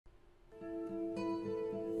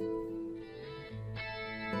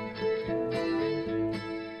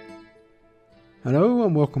Hello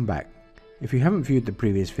and welcome back. If you haven't viewed the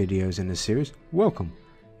previous videos in this series, welcome.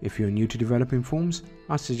 If you're new to developing forms,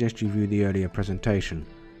 I suggest you view the earlier presentation.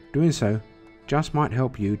 Doing so just might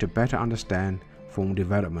help you to better understand form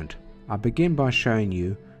development. I'll begin by showing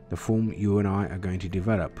you the form you and I are going to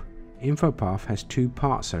develop. InfoPath has two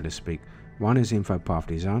parts, so to speak. One is InfoPath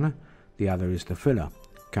Designer, the other is the filler.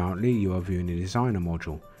 Currently you are viewing the Designer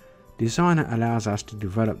module. Designer allows us to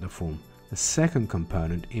develop the form. The second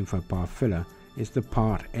component, InfoPath Filler, is the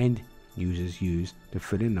part end users use to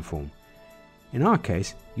fill in the form. In our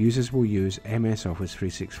case, users will use MS Office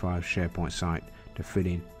 365 SharePoint site to fill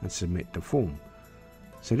in and submit the form.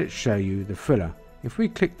 So let's show you the filler. If we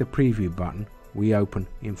click the preview button, we open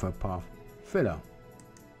InfoPath Filler.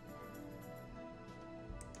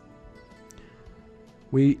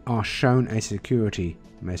 We are shown a security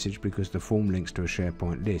message because the form links to a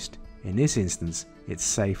SharePoint list. In this instance, it's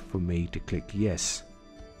safe for me to click yes.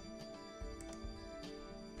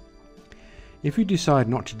 If you decide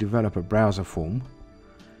not to develop a browser form,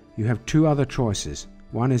 you have two other choices.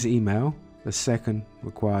 One is email, the second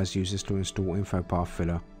requires users to install InfoPath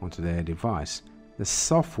Filler onto their device. The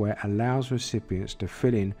software allows recipients to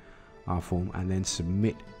fill in our form and then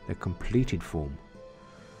submit the completed form.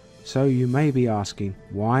 So you may be asking,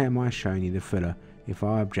 why am I showing you the filler if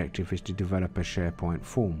our objective is to develop a SharePoint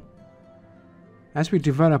form? As we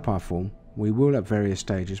develop our form, we will at various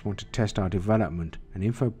stages want to test our development, and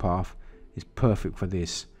InfoPath is perfect for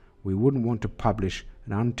this. We wouldn't want to publish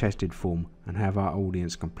an untested form and have our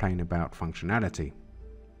audience complain about functionality.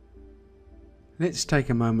 Let's take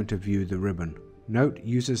a moment to view the ribbon. Note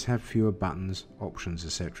users have fewer buttons, options,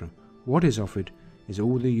 etc. What is offered is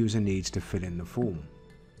all the user needs to fill in the form.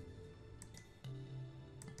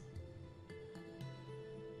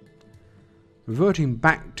 Reverting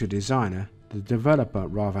back to Designer, the developer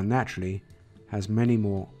rather naturally has many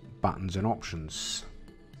more buttons and options.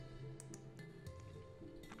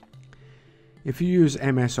 If you use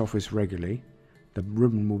MS Office regularly, the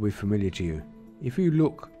ribbon will be familiar to you. If you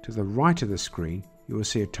look to the right of the screen, you will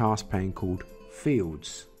see a task pane called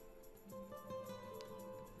Fields.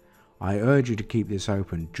 I urge you to keep this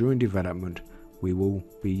open. During development, we will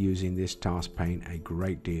be using this task pane a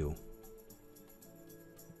great deal.